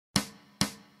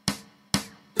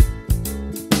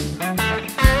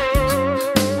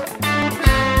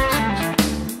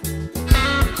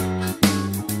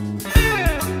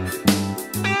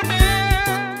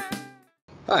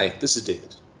Hi, this is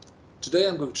David. Today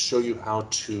I'm going to show you how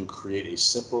to create a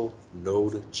simple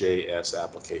node.js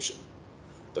application.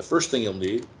 The first thing you'll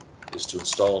need is to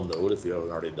install Node if you haven't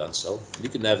already done so. You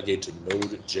can navigate to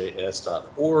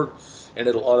node.js.org and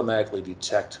it'll automatically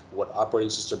detect what operating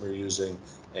system you're using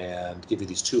and give you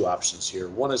these two options here.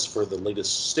 One is for the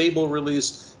latest stable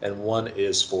release and one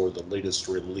is for the latest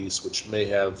release, which may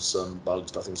have some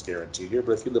bugs. Nothing's guaranteed here,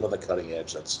 but if you live on the cutting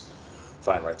edge, that's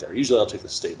fine right there. Usually I'll take the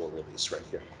stable release right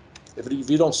here. If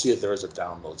you don't see it, there is a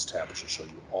downloads tab which will show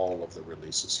you all of the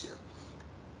releases here.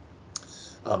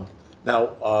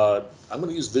 Now, I'm going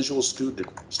to use Visual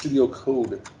Studio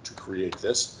Code to create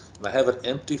this, and I have an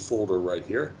empty folder right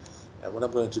here. And what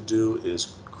I'm going to do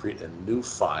is create a new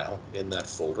file in that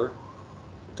folder.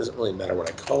 It doesn't really matter what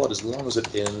I call it as long as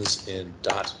it ends in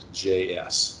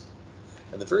 .js.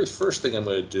 And the very first thing I'm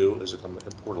going to do is I'm going to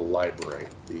import a library,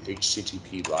 the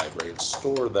HTTP library, and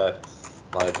store that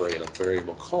library in a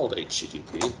variable called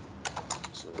HTTP.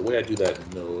 So the way I do that in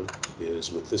Node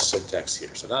is with this syntax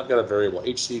here. So now I've got a variable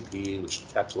HTTP which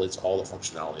encapsulates all the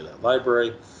functionality of that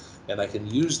library, and I can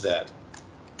use that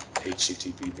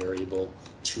HTTP variable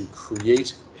to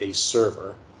create a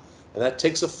server, and that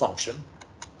takes a function.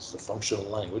 It's the functional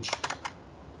language.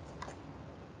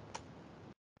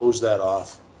 Close that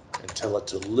off and tell it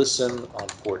to listen on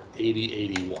port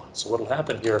 8081. So what will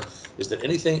happen here is that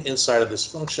anything inside of this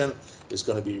function is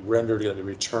going to be rendered, going to be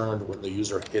returned when the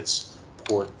user hits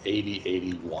port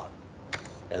 8081.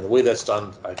 And the way that's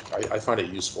done, I find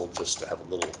it useful just to have a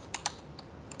little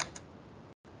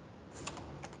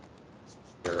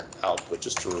output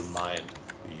just to remind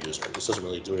the user. This doesn't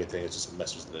really do anything, it's just a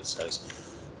message that says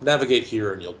navigate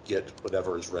here and you'll get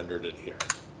whatever is rendered in here.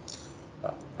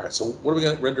 All right, so what are we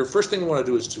going to render? First thing we want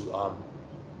to do is to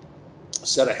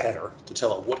set a header to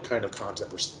tell it what kind of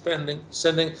content we're sending.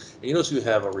 And you notice you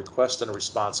have a request and a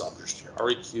response object here,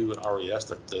 REQ and RES,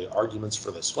 the arguments for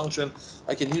this function.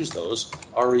 I can use those.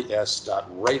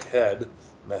 res.writeHead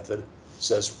method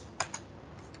says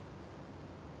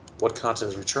what content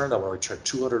is returned. I want to return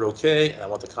 200 OK, and I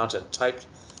want the content typed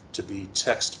to be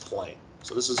text plain.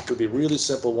 So this is going to be a really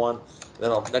simple one.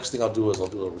 And then next thing I'll do is I'll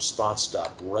do a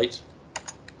response.write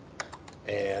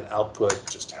and output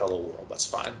just hello world. That's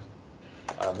fine.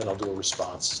 Then I'll do a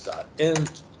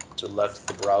response.end to let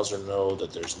the browser know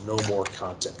that there's no more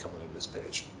content coming in this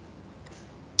page.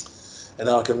 And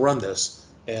now I can run this,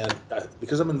 and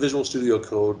because I'm in Visual Studio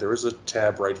Code, there is a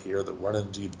tab right here, the Run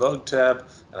and Debug tab,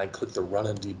 and I click the Run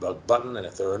and Debug button, and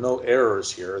if there are no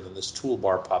errors here, then this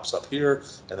toolbar pops up here,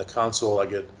 and the console I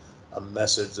get a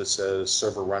message that says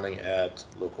server running at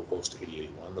localhost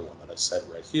 8081, the one that I said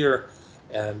right here,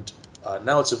 and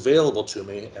now it's available to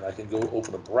me, and I can go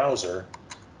open a browser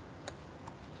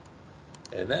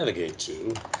and navigate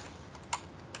to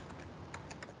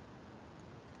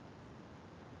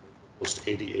host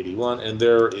 8081, and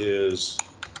there is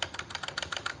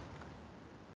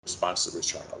responsive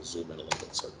return. I'll zoom in a little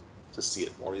bit so to see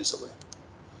it more easily.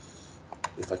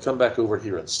 If I come back over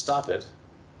here and stop it,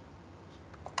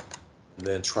 and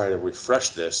then try to refresh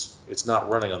this, it's not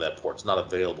running on that port. It's not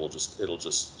available. It'll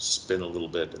just spin a little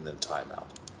bit and then time out.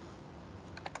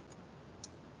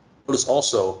 Notice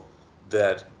also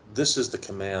that this is the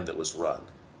command that was run,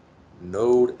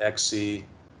 node.exe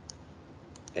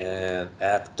and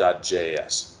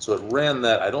app.js. So it ran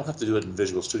that. I don't have to do it in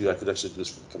Visual Studio. I could actually do this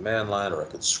from the command line, or I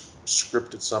could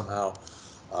script it somehow.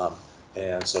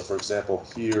 And so, for example,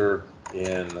 here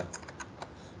in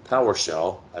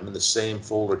PowerShell, I'm in the same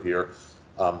folder here.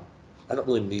 I don't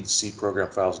really need C program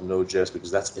files in Node.js because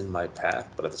that's in my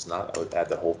path, but if it's not, I would add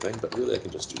that whole thing. But really, I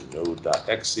can just do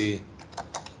node.exe.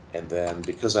 And then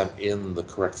because I'm in the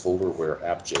correct folder where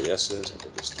app.js is, I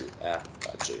can just do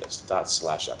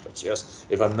app.js./app.js.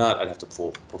 If I'm not, I'd have to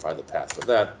provide the path for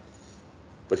that.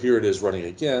 But here it is running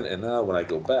again, and now when I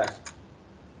go back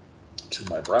to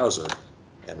my browser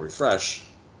and refresh,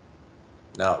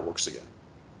 now it works again.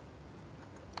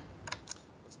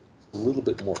 It's a little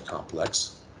bit more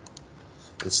complex.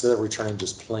 Instead of returning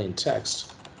just plain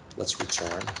text, let's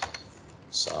return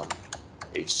some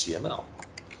HTML.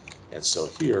 And so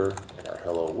here in our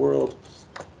hello world,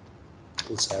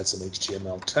 let's add some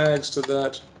HTML tags to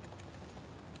that.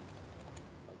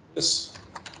 Like this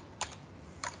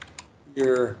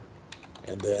here,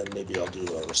 and then maybe I'll do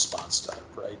a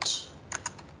response.write.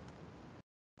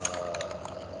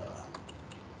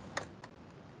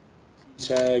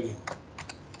 Tag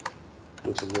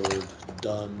with the word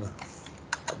done.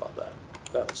 How about that?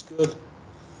 That looks good.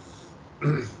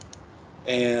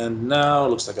 And now it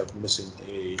looks like I'm missing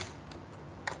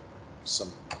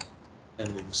some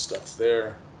ending stuff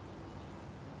there.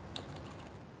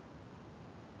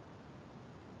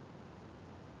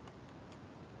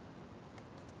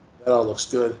 That all looks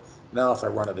good. Now if I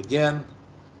run it again,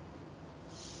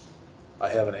 I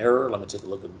have an error. Let me take a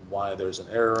look at why there's an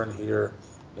error in here.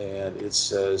 And it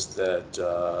says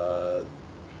that,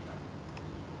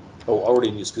 already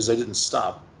in use, because I didn't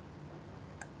stop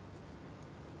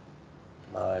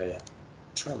my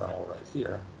terminal right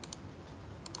here.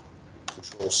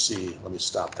 Control C, let me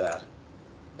stop that.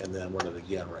 And then run it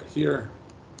again right here.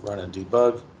 Run and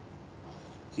debug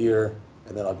here.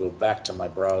 And then I'll go back to my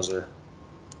browser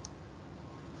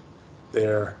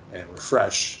there and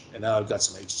refresh. And now I've got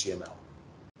some HTML.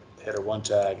 Header 1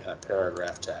 tag and a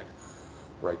paragraph tag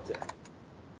right there.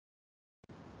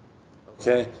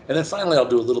 Okay, and then finally I'll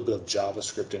do a little bit of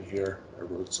JavaScript in here. I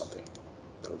wrote something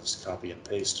that I'll just copy and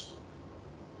paste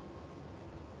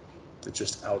that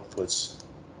just outputs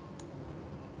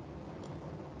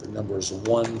the numbers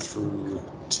 1 through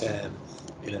 10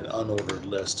 in an unordered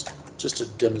list, just to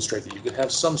demonstrate that you can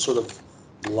have some sort of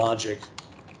logic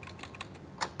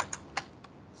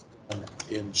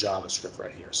in JavaScript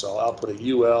right here. So I'll put a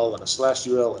UL and a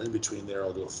 /UL, and in between there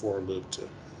I'll do a for loop to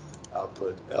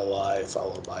output li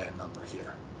followed by a number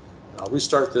here. And I'll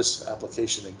restart this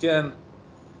application again,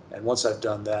 and once I've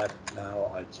done that, now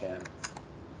I can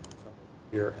come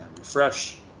here and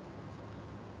refresh.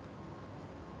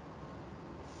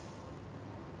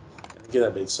 And again, I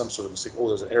made some sort of mistake. Oh,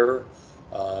 there's an error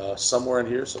somewhere in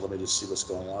here, so let me just see what's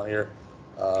going on here.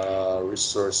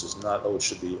 Resource is not, it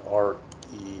should be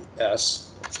RES.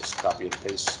 Just copy and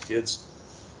paste, kids.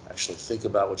 Actually think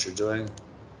about what you're doing.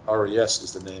 RES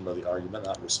is the name of the argument,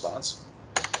 not response.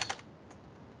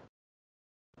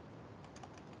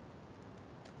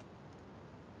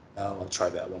 Now I'll try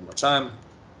that one more time.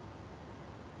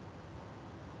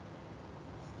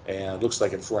 And it looks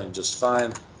like it's running just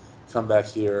fine. Come back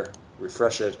here,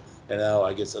 refresh it, and now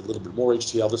I get a little bit more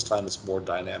HTML. This time it's more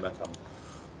dynamic.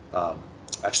 I'm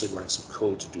actually running some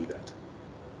code to do that.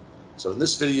 So in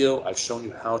this video, I've shown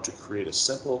you how to create a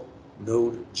simple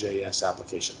node.js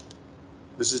application.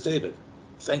 This is David.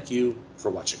 Thank you for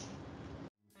watching.